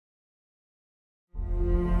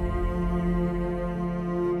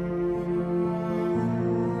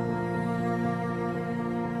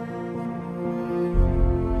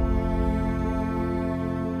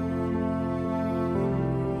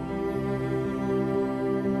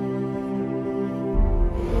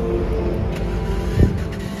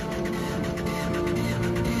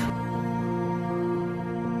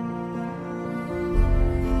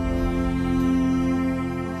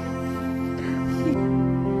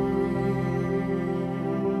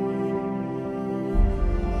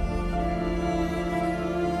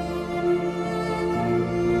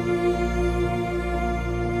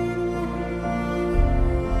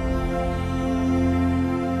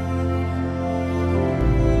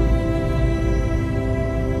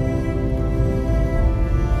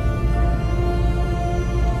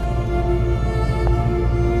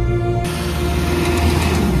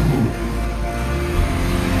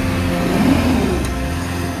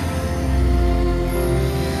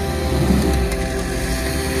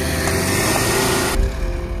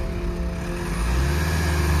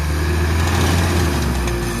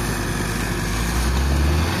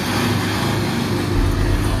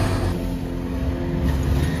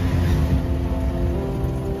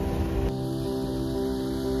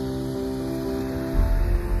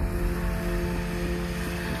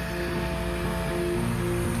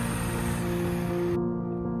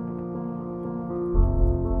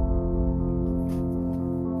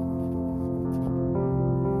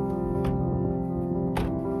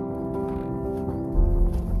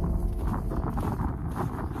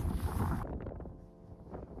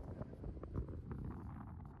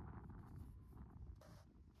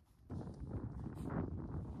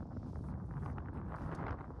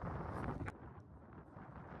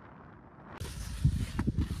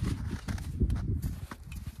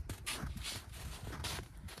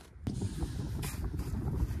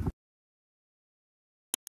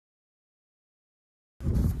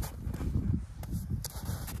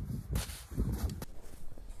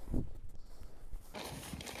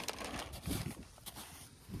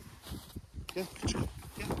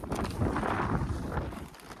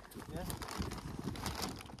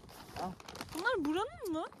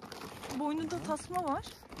boynunda tasma var.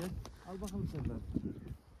 Gel al bakalım sen de.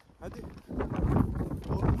 Hadi.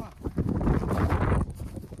 Korkma.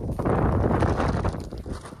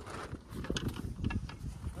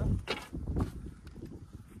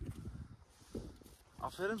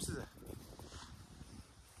 Aferin size.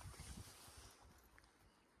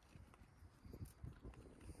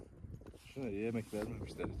 Şuna yemek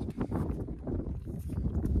vermemişler hiç.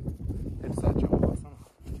 Hepsi aç ama baksana.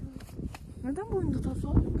 Neden boynunda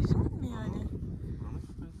tasma var? Bizim mi yani?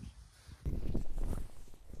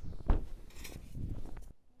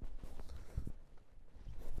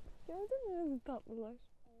 Gördün mü nasıl tatlılar?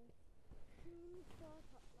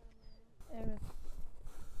 Evet.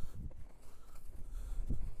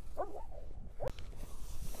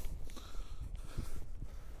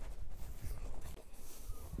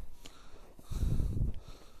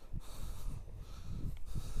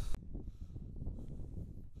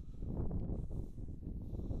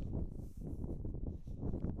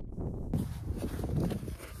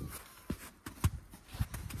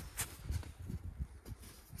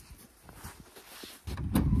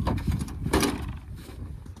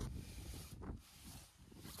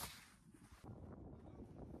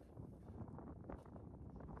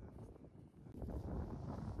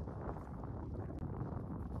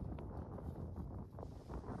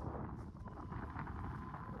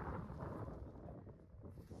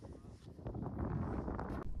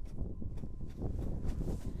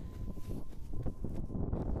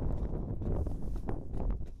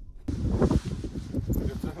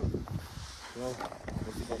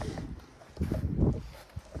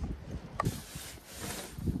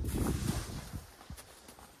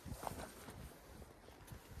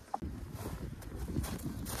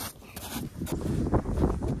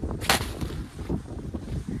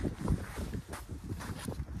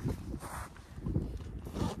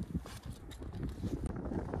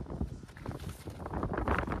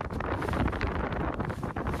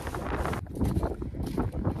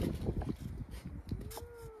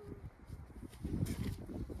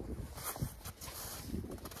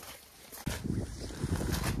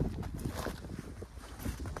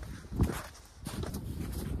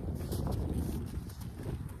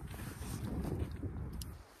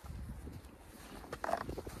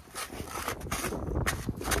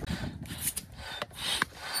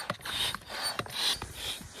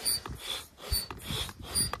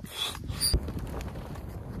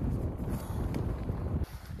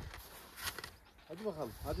 Hadi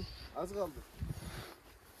bakalım, hadi. Az kaldı.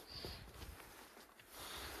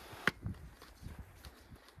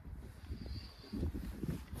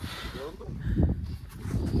 Yoruldun mu?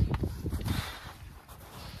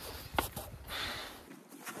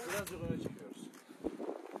 Birazcık öne çıkıyoruz.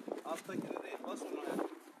 Alttakine değil, bas onu ya.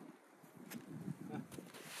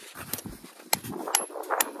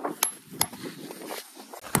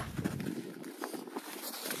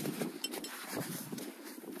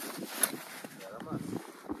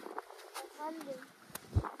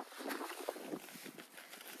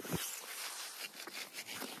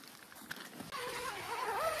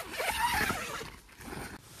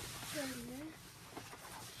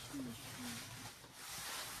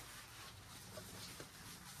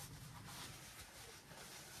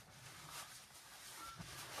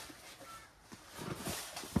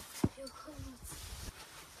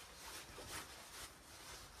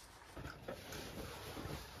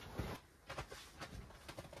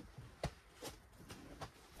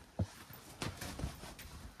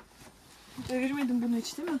 Devirmedin bunu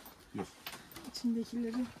hiç değil mi? Yok.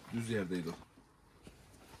 İçindekileri. Düz yerdeydi o.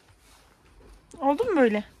 Oldu mu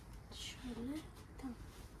böyle? Şöyle. Tamam.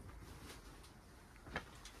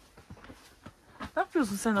 Ne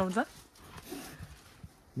yapıyorsun sen orada?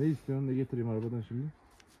 Ne istiyorsun? Ne getireyim arabadan şimdi?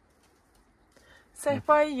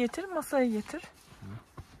 Sehpayı getir, masayı getir.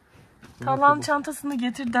 Kalan çantasını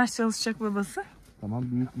getir, ders çalışacak babası.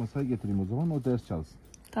 Tamam, büyük masayı getireyim o zaman, o ders çalışsın.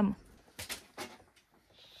 Tamam.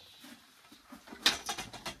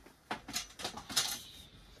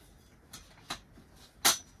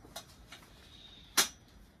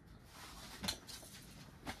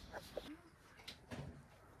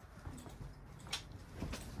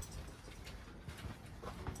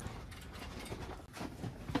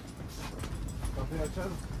 Kapıyı açar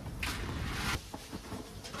mısın?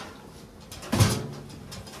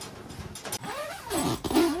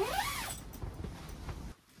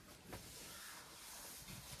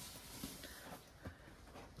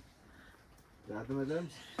 Yardım eder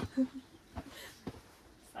misin?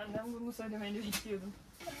 Senden bunu söylemeni bekliyordum.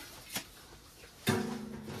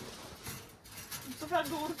 Bu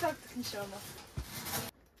sefer doğru taktık inşallah.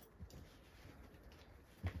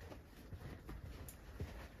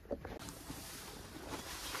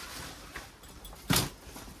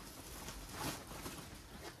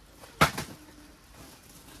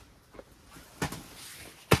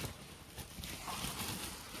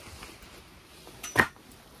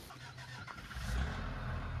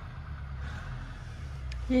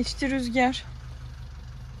 Geçti rüzgar.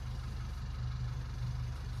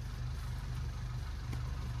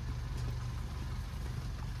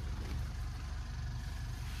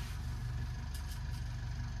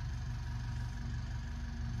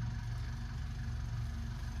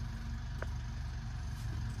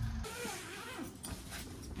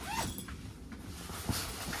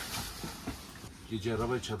 Gece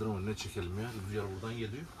arabayı çadırın önüne çekelim ya. Rüzgar buradan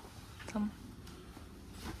geliyor. Tamam.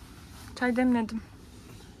 Çay demledim.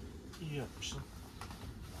 İyi yapmışsın.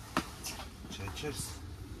 Çay içeriz.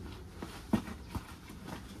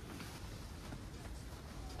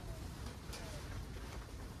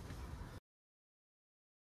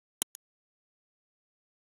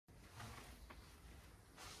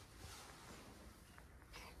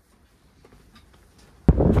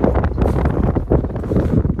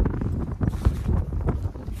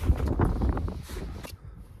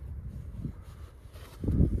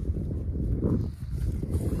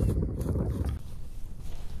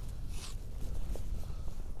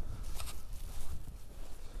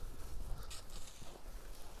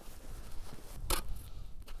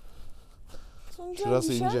 Tuncay,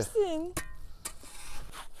 Şurası ince. düşersin.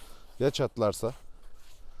 Ya çatlarsa?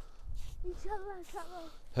 İnşallah tamam.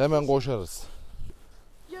 Hemen koşarız.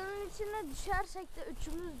 Gölün içine düşersek de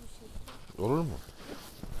üçümüz düşeriz. Olur mu?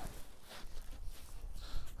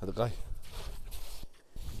 Hadi kay.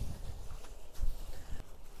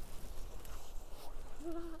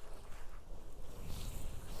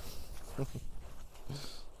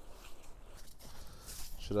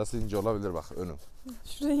 Şurası ince olabilir bak önüm.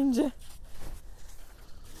 Şuraya ince.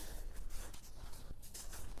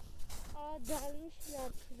 Aa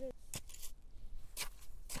delmişler şurayı.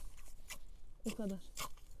 O kadar.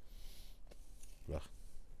 Bak.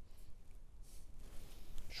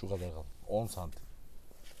 Şu kadar kal. 10 santim.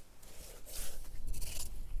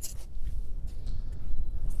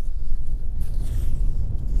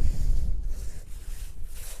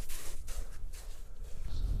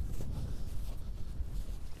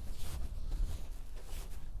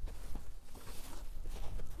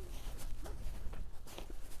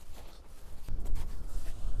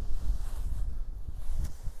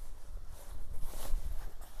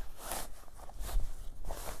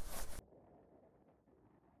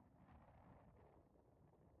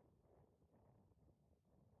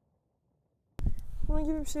 Bunun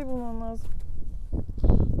gibi bir şey bulman lazım.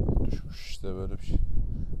 Düşmüş işte böyle bir şey.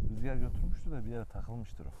 Rüzgar götürmüştü de bir yere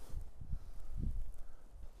takılmıştır o.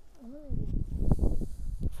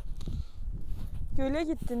 Göle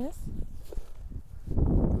gittiniz.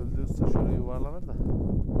 Gölde ıssa şöyle yuvarlanır da.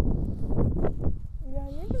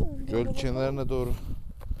 İlerleyelim mi? Göl kenarına doğru.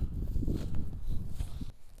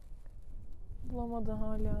 Bulamadı,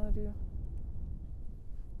 hala arıyor.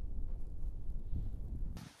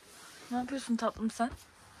 Ne yapıyorsun tatlım sen?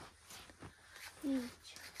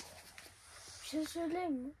 Hiç. Bir şey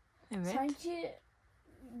söyleyeyim mi? Evet. Sanki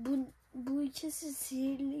bu ikisi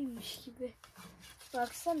sihirliymiş gibi.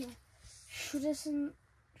 Baksana.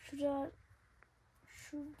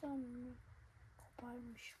 Şuradan mı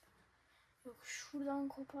koparmışım? Yok, şuradan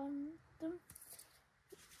kopardım.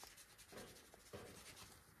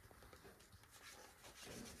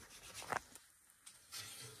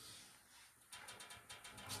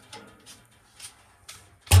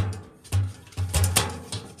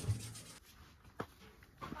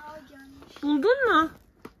 Aa, gelmiş. Buldun mu?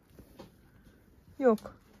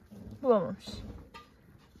 Yok. Bulamamış.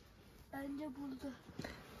 Bence buldu.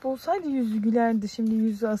 Bulsaydı yüzü gülerdi. Şimdi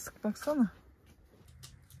yüzü asık, baksana.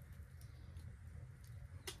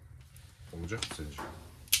 Olacak mı sence?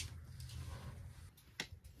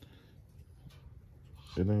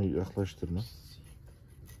 Beni yaklaştırma.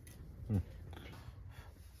 Hı.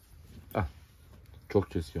 Ah.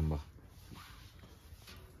 Çok keskin bak.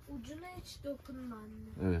 Ucuna hiç dokunma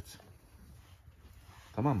anne. Evet.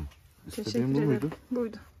 Tamam mı? Teşekkür İstediğin bu ederim. muydu?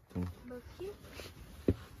 Buydu. Bakayım.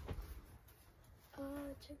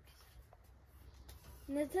 Aa, çok güzel.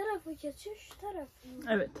 Ne tarafı kesiyor? Şu tarafı mı?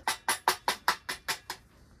 Evet.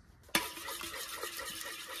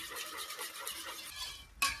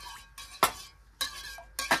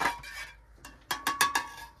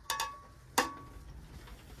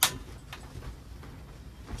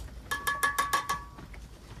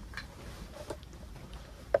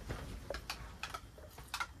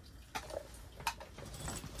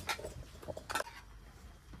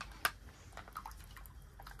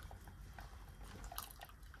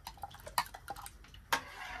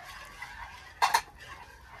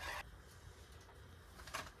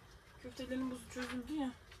 Köftelerin buzu çözüldü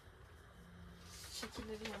ya.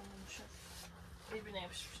 Şekilleri yanılmış. Birbirine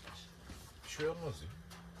yapışmışlar. Bir şey olmaz ya.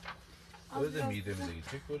 Öyle de midemize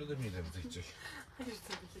gidecek, böyle de midemize gidecek. Hayır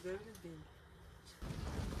tabii ki de öyle değil.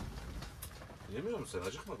 Yemiyor musun sen?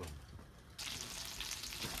 Acıkmadın mı?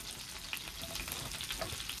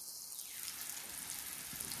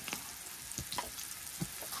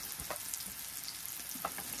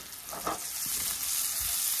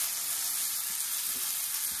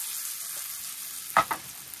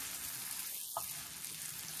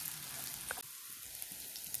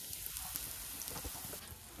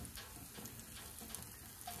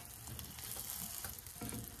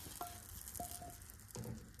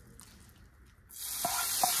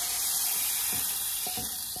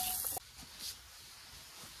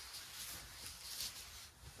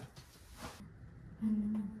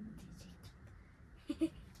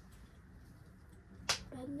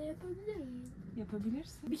 Ben de yapabilir miyim?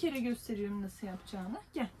 Yapabilirsin. Bir kere gösteriyorum nasıl yapacağını.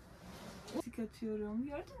 Gel. Sık atıyorum.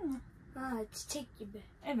 Gördün mü? Ha, çiçek gibi.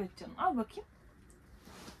 Evet canım. Al bakayım.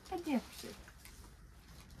 Hadi yap bir şey.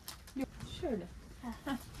 Yok. Şöyle.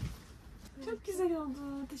 Heh. Çok güzel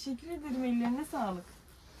oldu. Teşekkür ederim. Ellerine sağlık.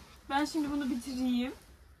 Ben şimdi bunu bitireyim.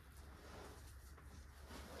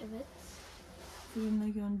 Evet. Fırına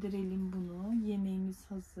gönderelim bunu. Yemeğimiz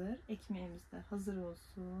hazır. Ekmeğimiz de hazır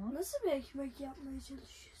olsun. Nasıl bir ekmek yapmaya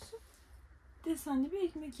çalışıyorsun? Desenli bir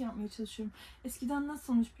ekmek yapmaya çalışıyorum. Eskiden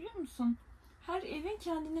nasılmış biliyor musun? Her evin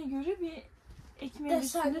kendine göre bir ekmeğin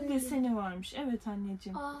üstünde deseni varmış. Evet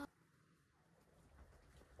anneciğim. Aa.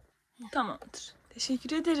 Tamamdır.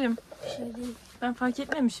 Teşekkür ederim. Şey değil. Ben fark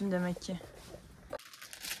etmemişim demek ki.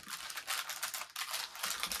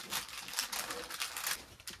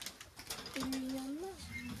 Elimin yanmaz.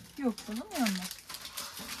 Yok canım yanmaz.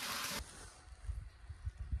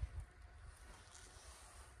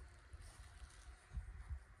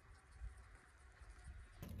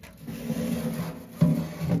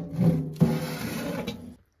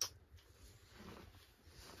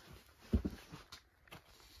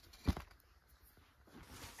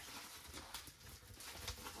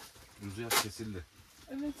 Rüzgar kesildi.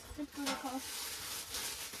 Evet, hep böyle kalsın.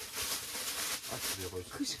 Aç şuraya koy.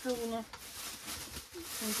 Kış kavunu.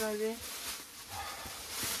 Tuncay Bey.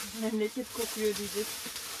 Memleket kokuyor diyecek.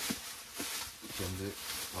 Kendi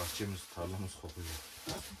bahçemiz, tarlamız kokuyor.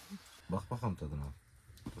 Bak bakalım tadına.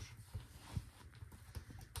 Dur.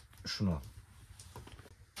 Şunu al.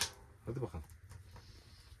 Hadi bakalım.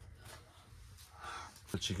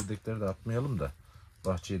 Çekirdekleri de atmayalım da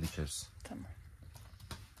bahçeye dikeriz. Tamam.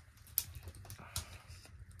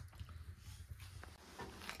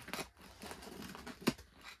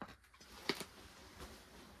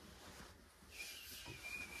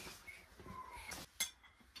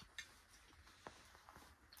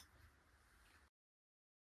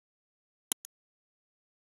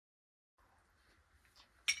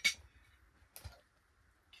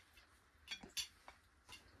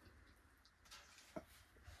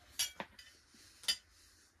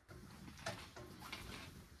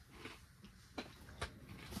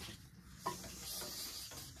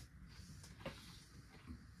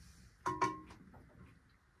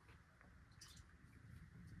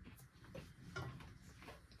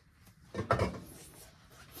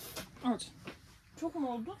 Evet. Çok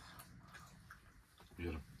mu oldu?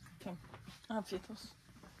 Yiyorum. Tamam. Afiyet olsun.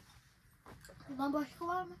 Bundan başka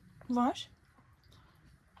var mı? Var.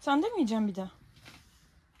 Sen de mi yiyeceksin bir daha?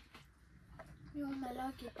 Yok,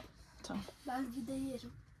 merak ettim. Tamam. Belki de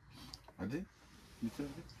yerim. Hadi.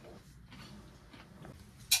 Bitirdik.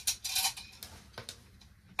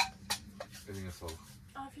 Eline sağlık.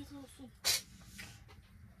 Afiyet olsun.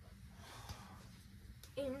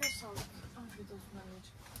 Eline sağlık. Afiyet olsun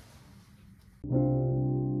anneciğim.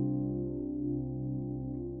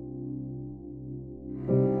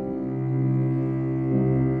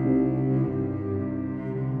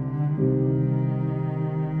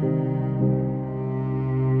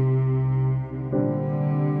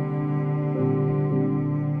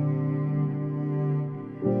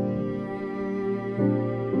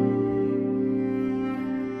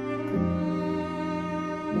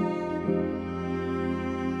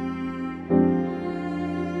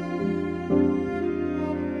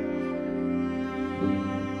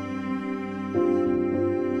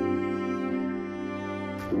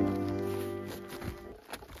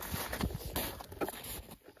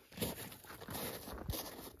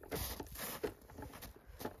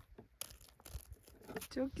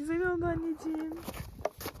 Çok güzel oldu anneciğim.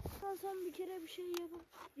 Ben son bir kere bir şey yapıp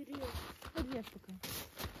yürüyorum. Hadi yap bakalım.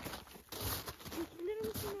 Çekilir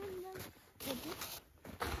misin önden? Hadi.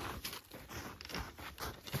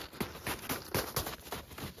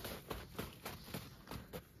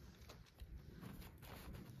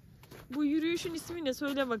 Bu yürüyüşün ismi ne?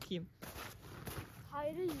 Söyle bakayım.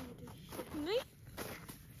 Hayra yürüyüş. Ne?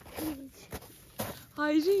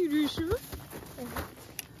 Hayri yürüyüşü mü? Evet.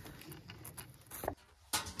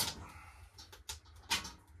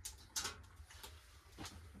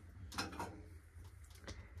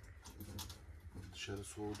 Dışarı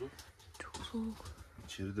soğudu. Çok soğuk.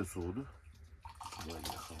 İçeri de soğudu. Vay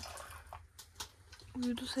yakalım.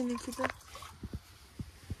 Uyudu seninki de.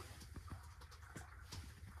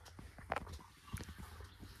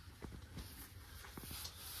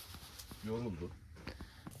 Yoruldu.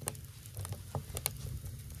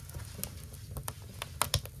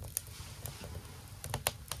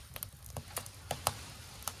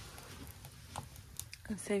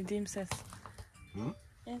 En sevdiğim ses. Hı?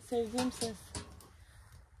 En sevdiğim ses.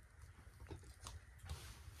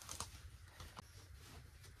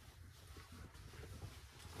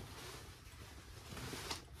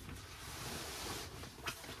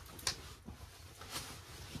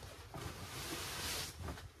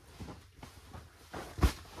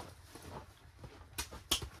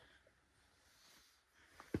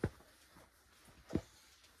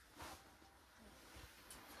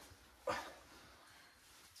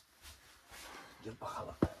 Gel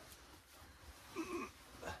bakalım.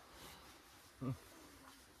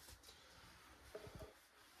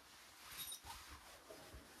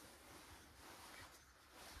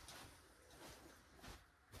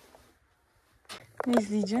 Ne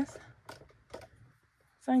izleyeceğiz?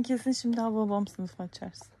 Sen kesin şimdi Hababam sınıfı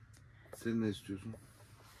açarsın. Sen ne istiyorsun?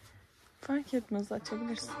 Fark etmez,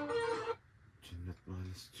 açabilirsin. Cennet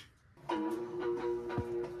Mahallesi.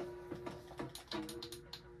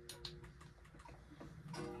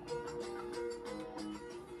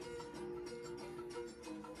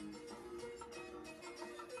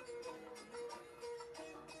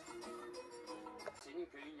 Senin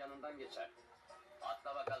köyün yanından geçer.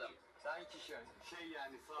 Atla bakalım. Sanki şey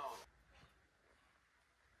yani sağ ol.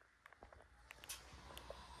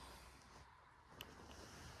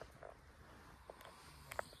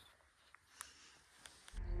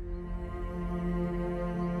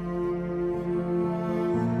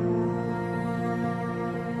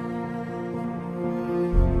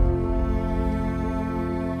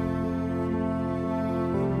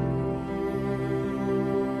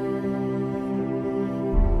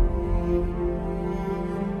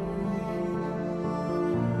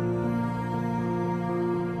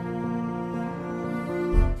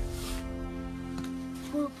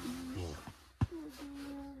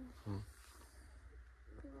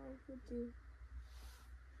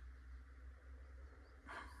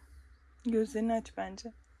 Gözlerini aç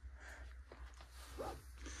bence.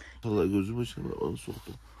 Allah gözü başına bana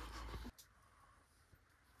soktu.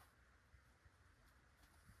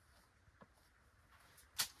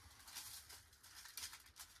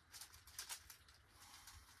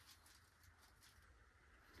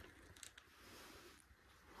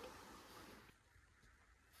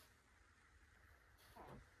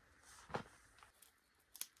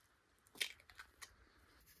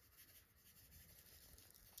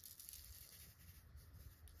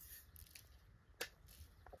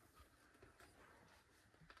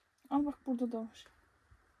 Al bak, burada da var.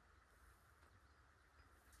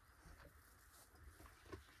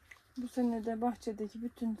 Bu sene de bahçedeki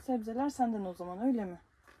bütün sebzeler senden o zaman, öyle mi?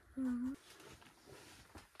 Hı hı.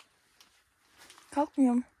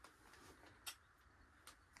 Kalkmıyor mu?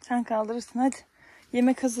 Sen kaldırırsın, hadi.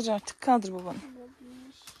 Yemek hazır artık, kaldır babanı.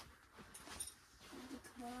 Demiş.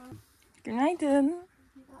 Günaydın.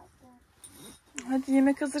 Hadi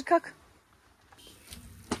yemek hazır, kalk.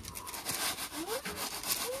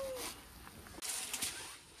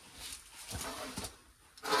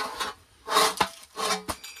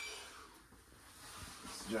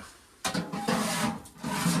 Sıcak.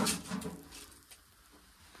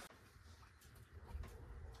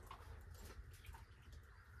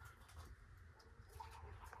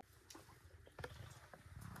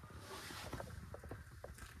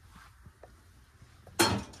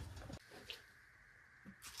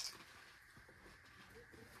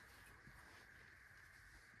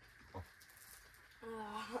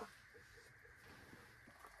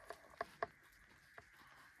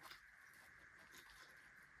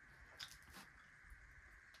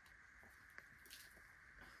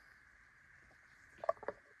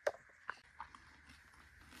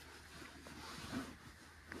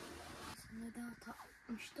 Sana daha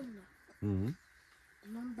tatmıştım da. Hı hı.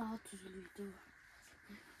 Bundan daha tuzluydu.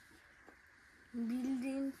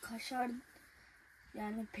 Bildiğin kaşar,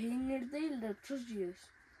 yani peynir değil de tuz yiyorsun.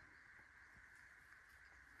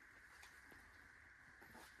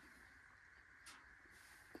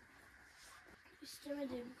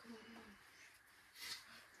 İstemediğim kıvamda.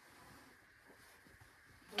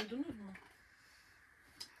 Duydunuz mu?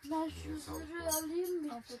 Ben şu zırhı alayım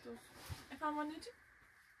mı? Afiyet olsun. Efendim anneciğim?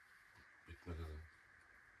 Bitmedi de.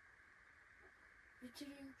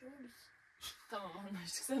 Bitireyim şunu biz. Tamam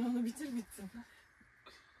anlaştık. Sen onu bitir bitsin.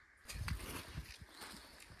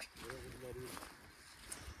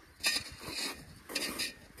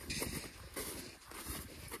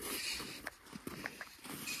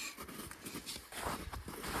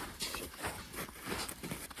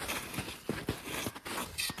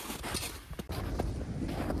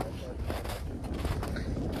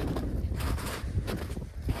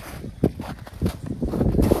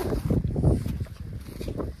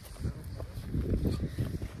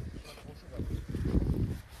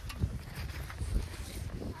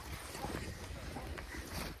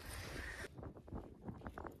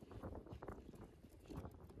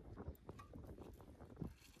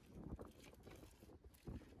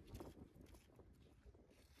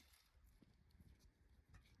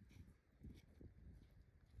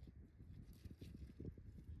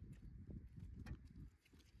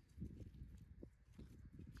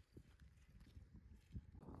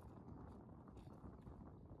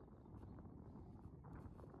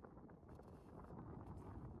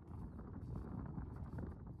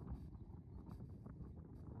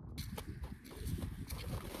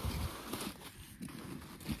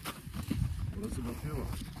 Burası batıyor mu?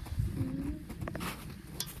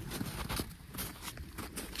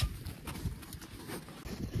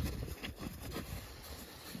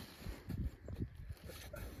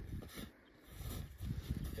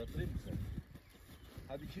 Yatırayım mı sen?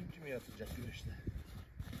 Hadi kim kimi yatıracak güneşte?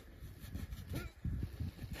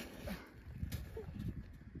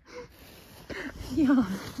 Ya.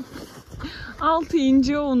 Altı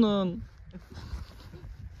ince onun.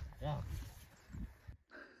 Ya.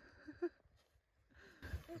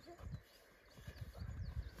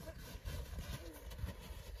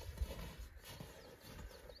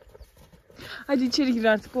 Hadi içeri gir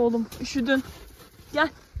artık oğlum. Üşüdün. Gel.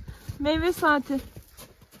 Meyve saati.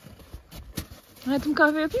 Hayatım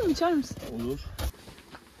kahve yapayım mı? İçer misin? Olur.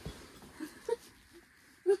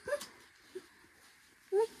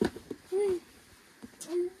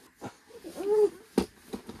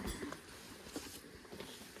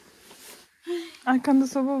 Arkanda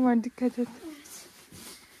soba var. Dikkat et.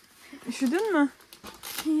 Üşüdün mü?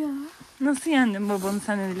 Ya. Nasıl yendin babanı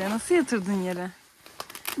sen öyle? Nasıl yatırdın yere?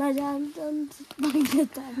 Bacağımdan tutmak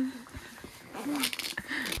yeter.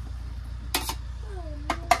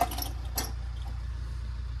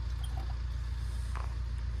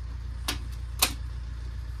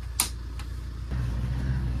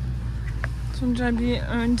 Tuncay bir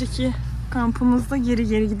önceki kampımızda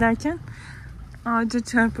geri giderken ağaca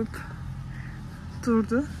çarpıp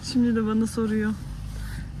durdu. Şimdi de bana soruyor.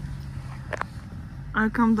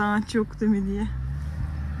 Arkamda ağaç yok değil mi diye.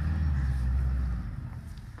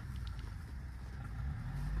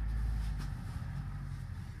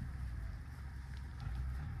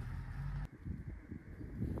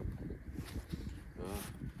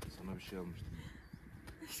 Sana bir şey almıştım.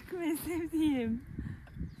 Aşkım en sevdiğim.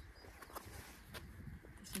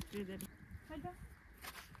 Teşekkür ederim. Hadi.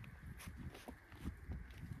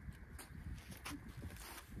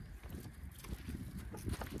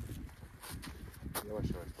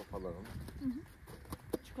 Yavaş yavaş toparlanalım.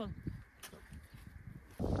 Çıkalım.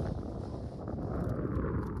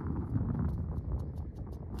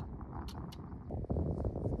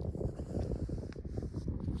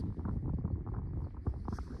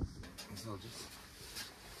 Nasıl alacağız?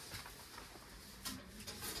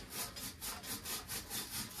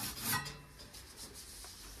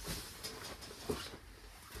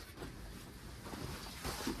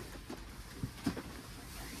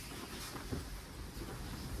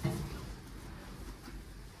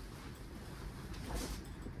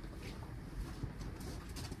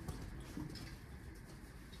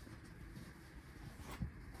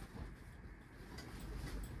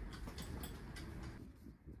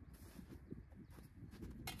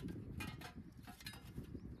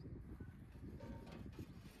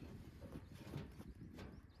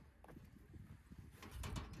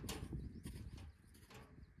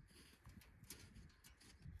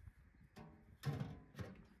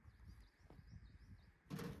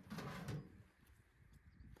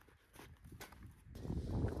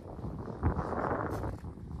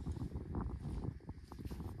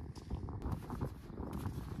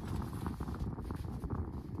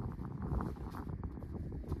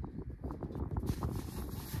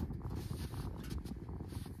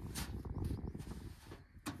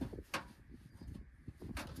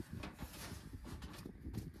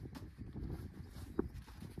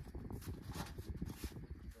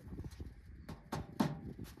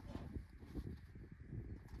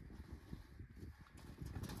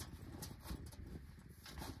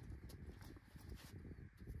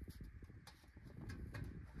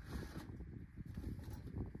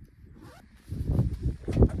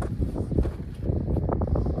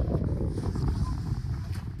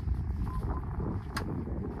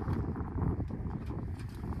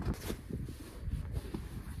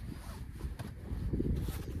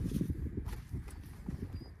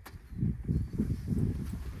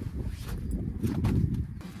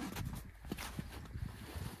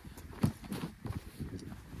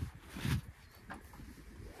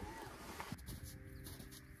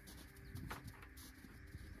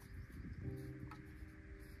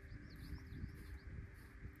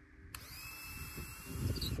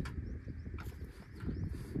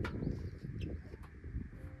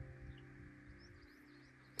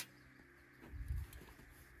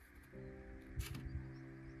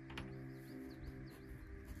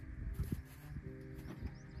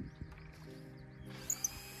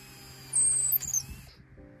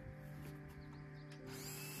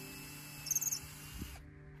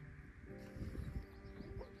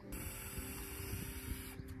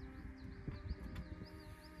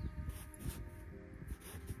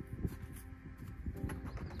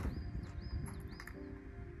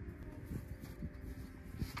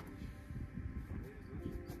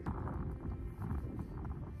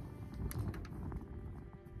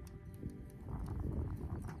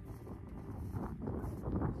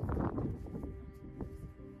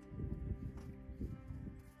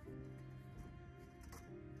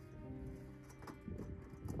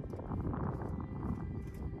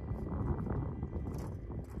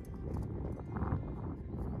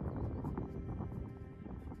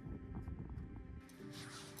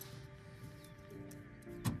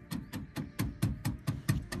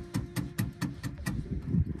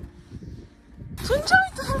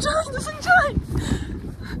 Tuncay.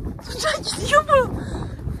 Tuncay gidiyor mu?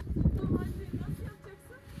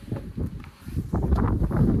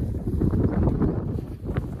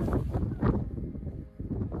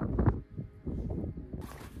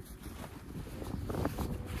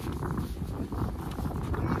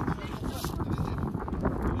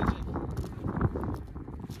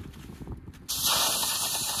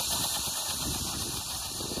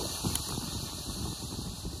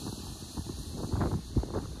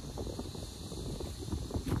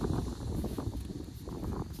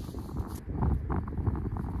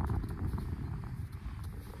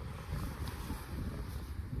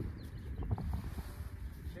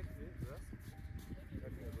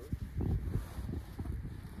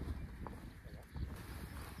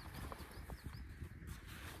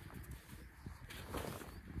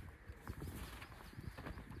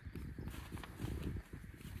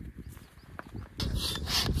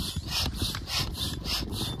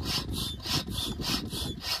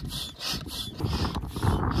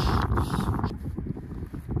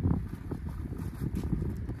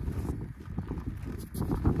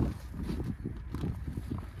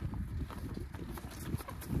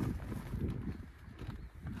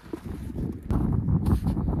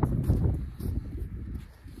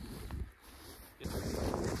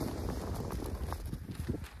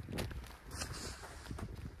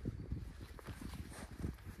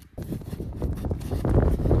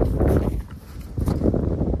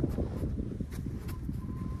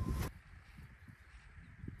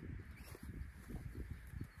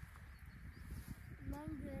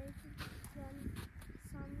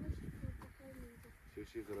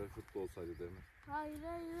 Keşke grafik olsaydı değil mi? Hayır.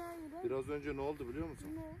 Biraz önce ne oldu biliyor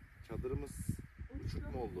musun? Ne? Çadırımız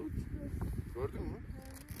uçuk mu oldu? Gördün mü?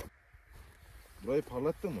 Burayı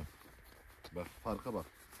parlattın mı? Bak farka bak.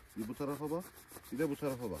 Bir bu tarafa bak, bir de bu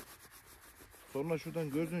tarafa bak. Sonra şuradan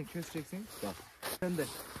gözünü keseceksin. Bak. Sen de.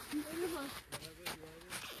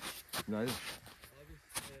 Günaydın. Abi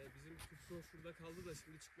bizim tutsun şurada kaldı da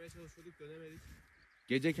şimdi çıkmaya çalışıyorduk, dönemedik.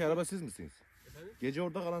 Geceki araba siz misiniz? Efendim? Gece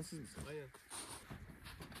orada kalan siz misiniz? Aynen.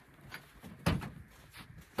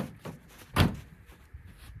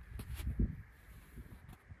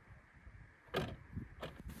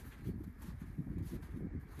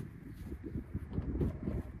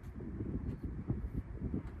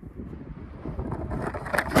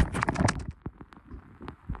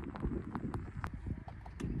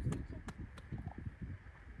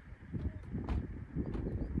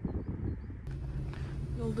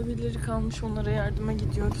 Yolda birileri kalmış, onlara yardıma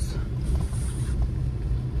gidiyoruz.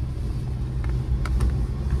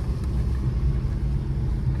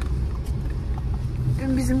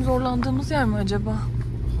 Bugün bizim zorlandığımız yer mi acaba?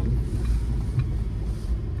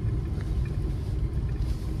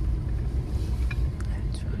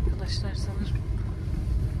 Evet, şu arkadaşlar sanırım.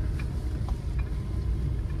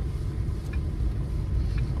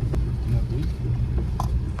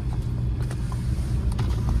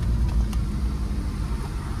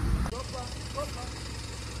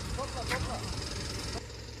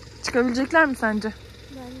 Çıkabilecekler mi sence?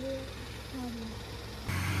 Bence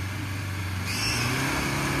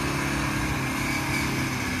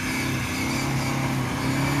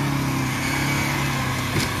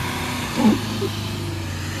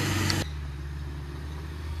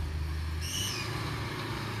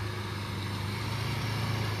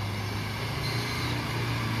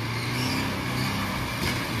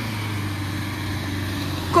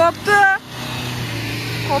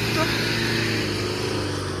Koptu.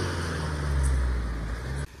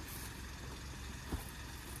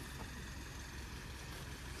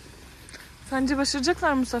 Sence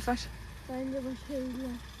başaracaklar mı bu sefer? bence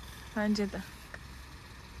başarılılar. Bence de.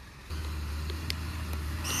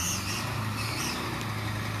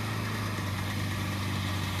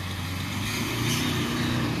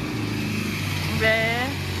 Ve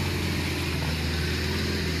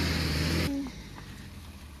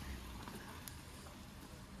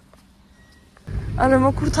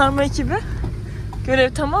arama kurtarma ekibi.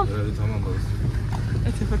 Görev tamam. Evet tamam babası.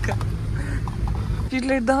 Hadi bakalım.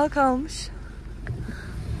 Birileri daha kalmış.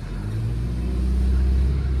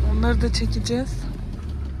 Onları da çekeceğiz.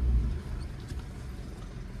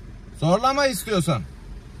 Zorlama istiyorsan.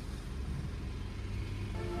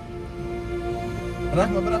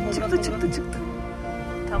 Bırakma. Çıktı.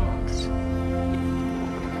 Tamamdır.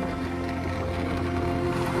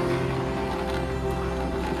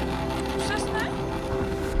 Bu ses ne?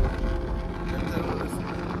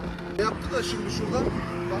 Yaptı da şimdi şuradan.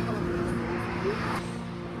 Bakalım.